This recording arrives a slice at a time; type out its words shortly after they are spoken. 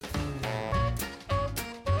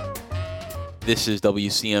This is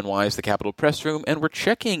WCNY's The Capital Press Room, and we're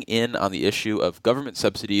checking in on the issue of government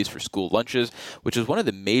subsidies for school lunches, which is one of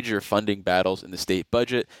the major funding battles in the state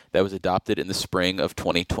budget that was adopted in the spring of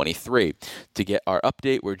 2023. To get our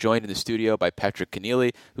update, we're joined in the studio by Patrick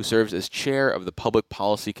Kenneally, who serves as chair of the Public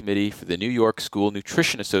Policy Committee for the New York School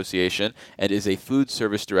Nutrition Association and is a food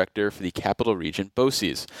service director for the Capital Region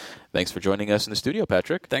BOCES. Thanks for joining us in the studio,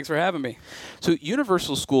 Patrick. Thanks for having me. So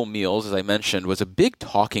universal school meals, as I mentioned, was a big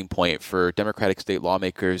talking point for Democratic state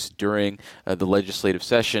lawmakers during the legislative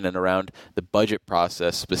session and around the budget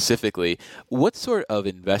process specifically. What sort of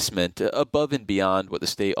investment, above and beyond what the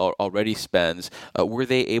state already spends, were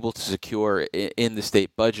they able to secure in the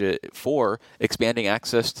state budget for expanding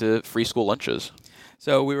access to free school lunches?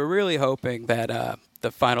 So we were really hoping that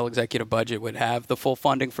the final executive budget would have the full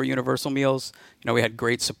funding for universal meals. You know, we had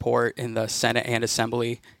great support in the Senate and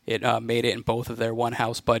Assembly. It made it in both of their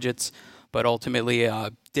one-house budgets, but ultimately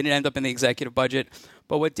didn't end up in the executive budget.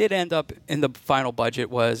 But what did end up in the final budget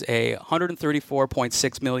was a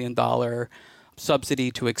 $134.6 million subsidy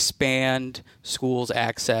to expand schools'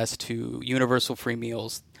 access to universal free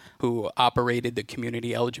meals who operated the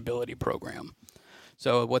community eligibility program.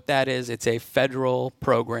 So what that is, it's a federal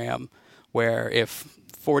program where if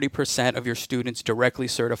 40% of your students directly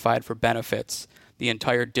certified for benefits, the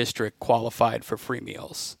entire district qualified for free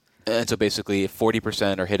meals. And so basically, if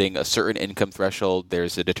 40% are hitting a certain income threshold,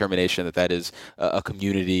 there's a determination that that is a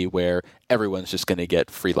community where everyone's just going to get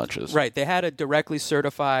free lunches. Right. They had to directly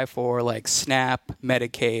certify for like SNAP,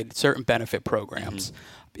 Medicaid, certain benefit programs. Mm-hmm.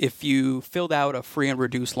 If you filled out a free and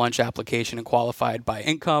reduced lunch application and qualified by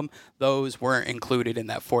income, those weren't included in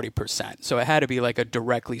that 40%. So it had to be like a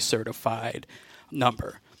directly certified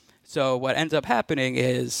number. So what ends up happening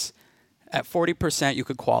is at 40% you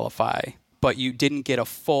could qualify, but you didn't get a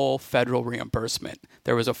full federal reimbursement.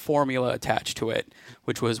 There was a formula attached to it,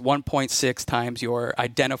 which was 1.6 times your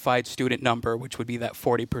identified student number, which would be that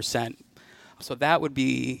 40%. So that would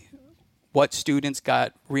be what students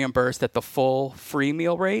got reimbursed at the full free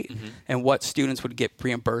meal rate and what students would get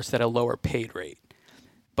reimbursed at a lower paid rate.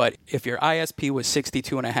 But if your ISP was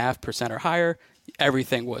 62.5% or higher,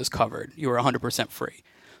 everything was covered. You were 100% free.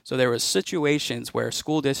 So there were situations where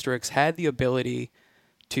school districts had the ability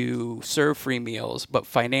to serve free meals, but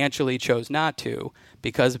financially chose not to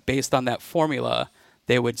because based on that formula,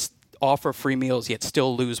 they would offer free meals yet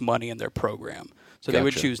still lose money in their program. So They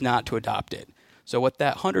would choose not to adopt it. So what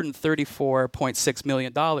that $134.6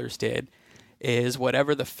 million did is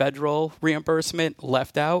whatever the federal reimbursement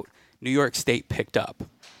left out, New York State picked up.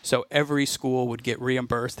 So every school would get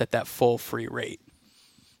reimbursed at that full free rate.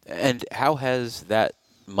 And how has that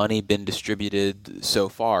money been distributed so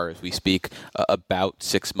far as we speak about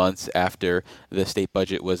 6 months after the state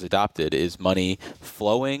budget was adopted? Is money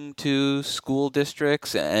flowing to school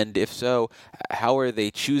districts? And if so, how are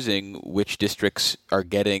they choosing which districts are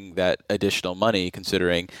getting that additional money,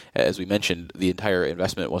 considering, as we mentioned, the entire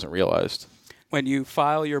investment wasn't realized? When you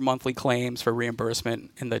file your monthly claims for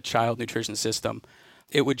reimbursement in the child nutrition system,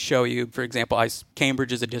 it would show you, for example,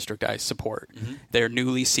 Cambridge is a district I support. Mm-hmm. They're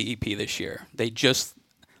newly CEP this year. They just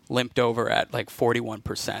limped over at like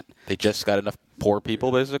 41%. They just got enough poor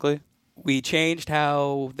people, basically? We changed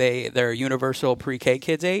how their universal pre-K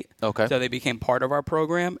kids ate. Okay. So they became part of our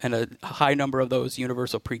program, and a high number of those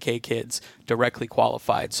universal pre-K kids directly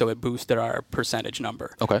qualified, so it boosted our percentage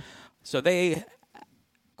number. Okay. So they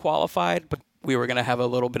qualified, but we were going to have a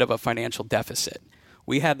little bit of a financial deficit.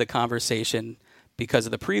 We had the conversation because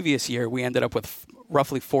of the previous year, we ended up with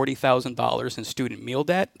roughly $40,000 in student meal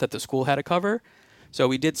debt that the school had to cover. So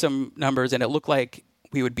we did some numbers, and it looked like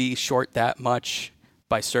we would be short that much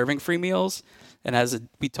by serving free meals. And as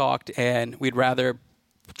we talked, and we'd rather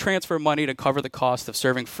transfer money to cover the cost of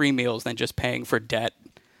serving free meals than just paying for debt.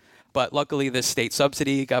 But luckily, this state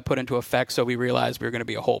subsidy got put into effect, so we realized we were going to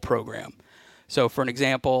be a whole program. So for an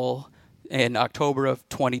example, in October of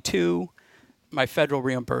 22, my federal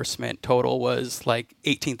reimbursement total was like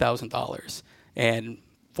 $18,000, and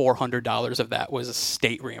 $400 of that was a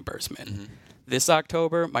state reimbursement. Mm-hmm. This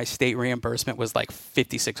October, my state reimbursement was like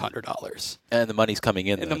 $5,600. And the money's coming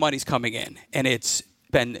in. And the money's coming in. And it's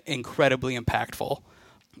been incredibly impactful.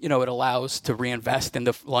 You know, it allows to reinvest in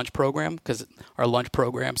the lunch program because our lunch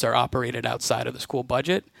programs are operated outside of the school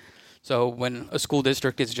budget. So when a school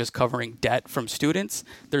district is just covering debt from students,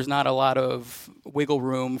 there's not a lot of wiggle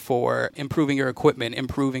room for improving your equipment,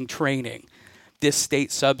 improving training. This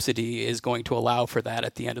state subsidy is going to allow for that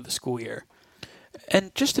at the end of the school year.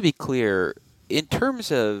 And just to be clear, in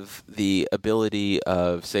terms of the ability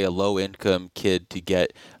of, say, a low-income kid to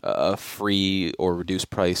get a free or reduced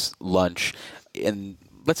price lunch, and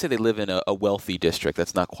let's say they live in a wealthy district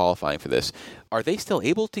that's not qualifying for this, are they still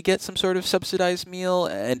able to get some sort of subsidized meal?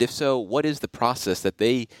 And if so, what is the process that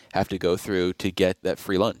they have to go through to get that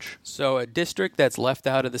free lunch? So a district that's left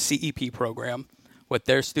out of the CEP program, what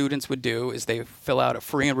their students would do is they fill out a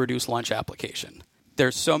free and reduced lunch application.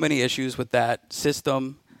 There's so many issues with that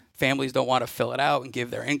system. Families don't want to fill it out and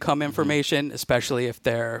give their income information, especially if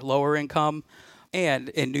they're lower income. And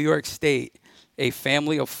in New York State, a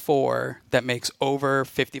family of 4 that makes over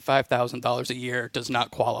 $55,000 a year does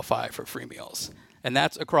not qualify for free meals. And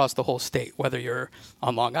that's across the whole state. Whether you're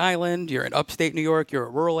on Long Island, you're in upstate New York, you're a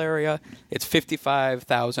rural area, it's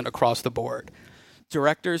 $55,000 across the board.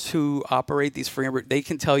 Directors who operate these free, they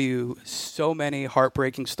can tell you so many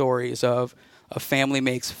heartbreaking stories of a family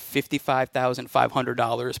makes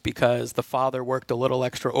 $55,500 because the father worked a little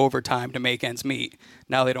extra overtime to make ends meet.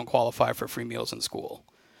 Now they don't qualify for free meals in school.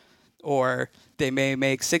 Or they may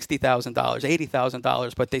make $60,000,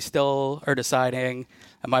 $80,000, but they still are deciding,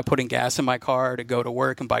 am I putting gas in my car to go to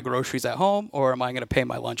work and buy groceries at home, or am I going to pay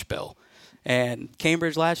my lunch bill? And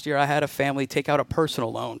Cambridge last year, I had a family take out a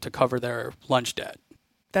personal loan to cover their lunch debt.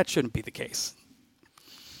 That shouldn't be the case.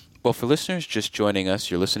 Well, for listeners just joining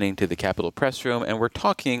us, you're listening to the Capital Press Room, and we're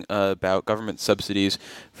talking about government subsidies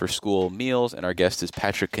for school meals. And our guest is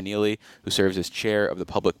Patrick Kenneally, who serves as chair of the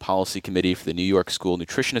Public Policy Committee for the New York School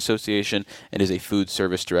Nutrition Association and is a food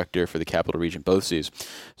service director for the Capital Region BOCES.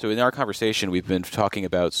 So in our conversation, we've been talking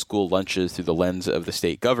about school lunches through the lens of the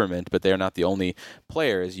state government, but they're not the only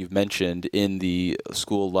player, as you've mentioned, in the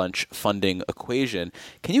school lunch funding equation.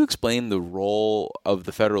 Can you explain the role of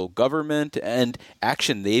the federal government and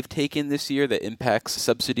action they've taken this year that impacts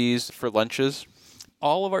subsidies for lunches?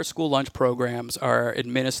 All of our school lunch programs are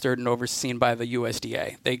administered and overseen by the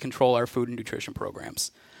USDA. They control our food and nutrition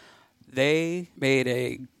programs. They made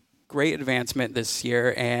a great advancement this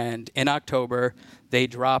year, and in October, they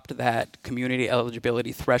dropped that community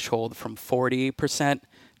eligibility threshold from 40%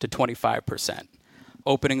 to 25%,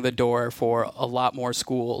 opening the door for a lot more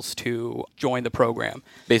schools to join the program.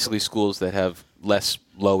 Basically, schools that have less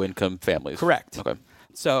low-income families. Correct. Okay.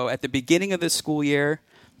 So at the beginning of this school year,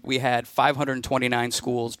 we had 529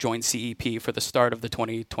 schools join CEP for the start of the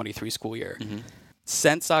 2023 school year. Mm-hmm.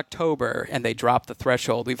 Since October, and they dropped the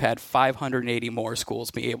threshold, we've had 580 more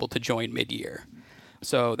schools be able to join mid-year.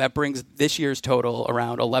 So that brings this year's total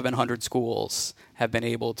around 1,100 schools have been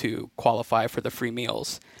able to qualify for the free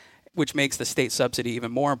meals, which makes the state subsidy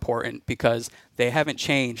even more important because they haven't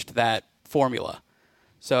changed that formula.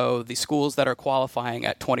 So the schools that are qualifying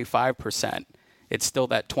at 25%, it's still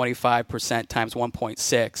that 25% times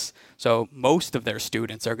 1.6. So most of their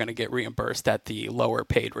students are going to get reimbursed at the lower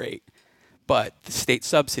paid rate. But the state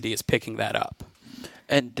subsidy is picking that up.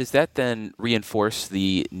 And does that then reinforce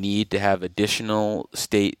the need to have additional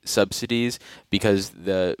state subsidies because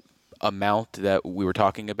the amount that we were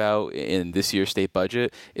talking about in this year's state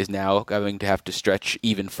budget is now going to have to stretch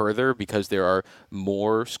even further because there are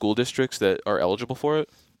more school districts that are eligible for it?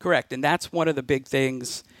 Correct. And that's one of the big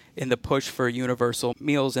things in the push for universal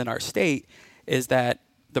meals in our state is that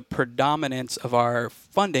the predominance of our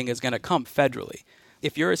funding is going to come federally.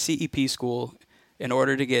 If you're a CEP school, in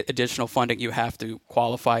order to get additional funding, you have to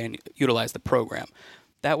qualify and utilize the program.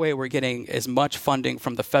 That way, we're getting as much funding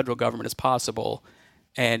from the federal government as possible,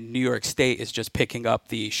 and New York State is just picking up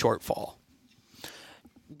the shortfall.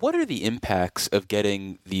 What are the impacts of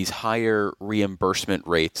getting these higher reimbursement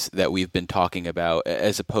rates that we've been talking about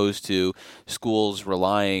as opposed to schools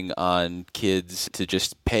relying on kids to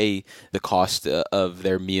just pay the cost of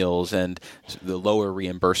their meals and the lower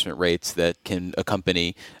reimbursement rates that can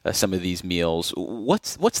accompany some of these meals?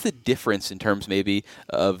 What's the difference in terms maybe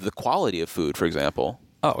of the quality of food, for example?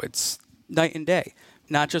 Oh, it's night and day.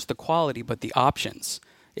 Not just the quality, but the options.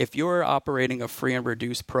 If you're operating a free and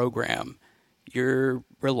reduced program, you're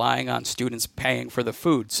relying on students paying for the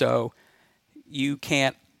food. So you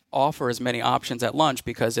can't offer as many options at lunch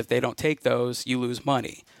because if they don't take those, you lose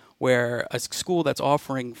money. Where a school that's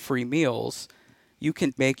offering free meals, you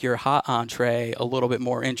can make your hot entree a little bit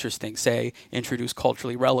more interesting. Say, introduce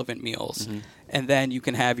culturally relevant meals. Mm-hmm. And then you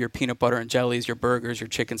can have your peanut butter and jellies, your burgers, your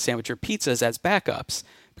chicken sandwich, your pizzas as backups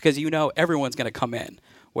because you know everyone's going to come in.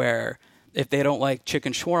 Where if they don't like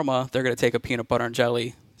chicken shawarma, they're going to take a peanut butter and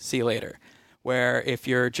jelly. See you later. Where if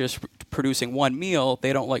you're just producing one meal,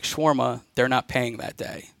 they don't like shawarma, they're not paying that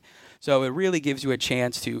day. So it really gives you a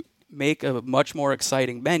chance to make a much more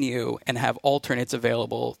exciting menu and have alternates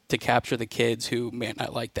available to capture the kids who may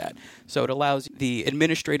not like that. So it allows the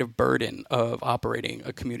administrative burden of operating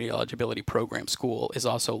a community eligibility program school is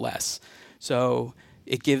also less. So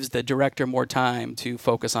It gives the director more time to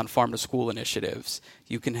focus on farm-to-school initiatives.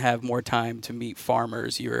 You can have more time to meet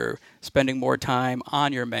farmers. You're spending more time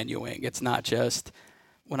on your menuing. It's not just,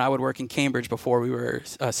 when I would work in Cambridge before we were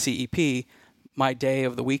a CEP, my day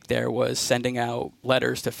of the week there was sending out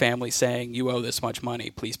letters to families saying, you owe this much money,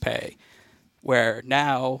 please pay. Where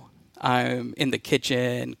now I'm in the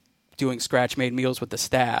kitchen doing scratch-made meals with the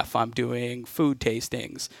staff. I'm doing food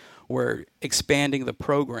tastings. We're expanding the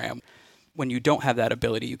program. When you don't have that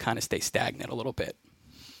ability, you kind of stay stagnant a little bit.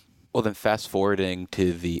 Well, then fast forwarding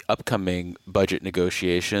to the upcoming budget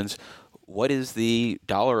negotiations, what is the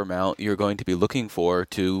dollar amount you're going to be looking for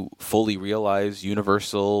to fully realize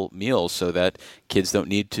universal meals so that kids don't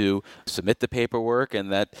need to submit the paperwork and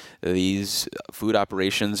that these food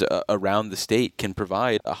operations around the state can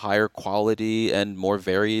provide a higher quality and more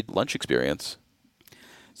varied lunch experience?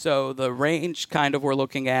 So the range kind of we're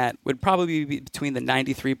looking at would probably be between the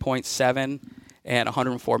 93.7 and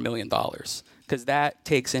 $104 million, because that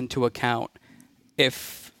takes into account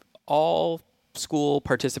if all school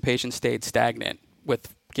participation stayed stagnant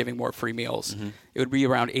with giving more free meals, it would be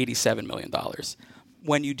around $87 million.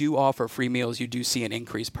 When you do offer free meals, you do see an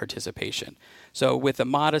increased participation. So with a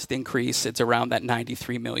modest increase, it's around that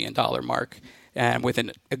 $93 million mark. And with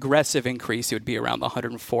an aggressive increase, it would be around the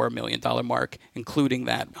 $104 million mark, including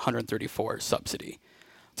that $134 subsidy.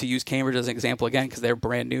 To use Cambridge as an example again, because they're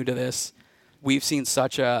brand new to this, we've seen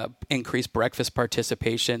such a increased breakfast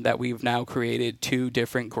participation that we've now created 2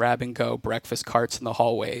 different grab-and-go breakfast carts in the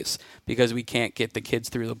hallways because we can't get the kids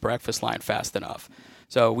through the breakfast line fast enough.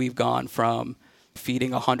 So we've gone from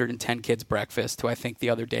feeding 110 kids breakfast to, I think the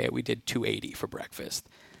other day we did 280 for breakfast.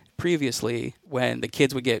 Previously, when the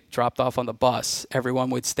kids would get dropped off on the bus,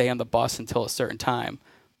 everyone would stay on the bus until a certain time.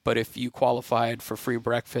 But if you qualified for free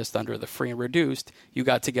breakfast under the free and reduced, you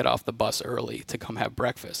got to get off the bus early to come have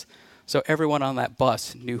breakfast. So everyone on that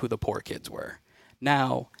bus knew who the poor kids were.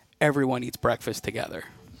 Now, everyone eats breakfast together.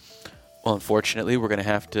 Well, unfortunately, we're going to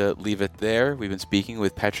have to leave it there. We've been speaking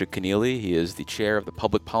with Patrick Kenneally. He is the chair of the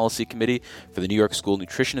Public Policy Committee for the New York School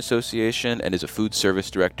Nutrition Association and is a food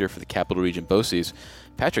service director for the Capital Region BOCES.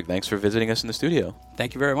 Patrick, thanks for visiting us in the studio.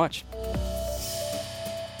 Thank you very much.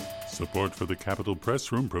 Support for the Capital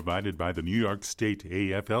Press Room provided by the New York State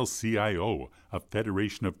AFL-CIO, a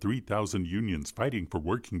federation of 3,000 unions fighting for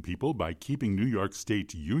working people by keeping New York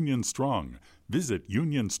State union strong. Visit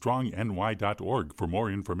unionstrongny.org for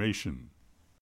more information.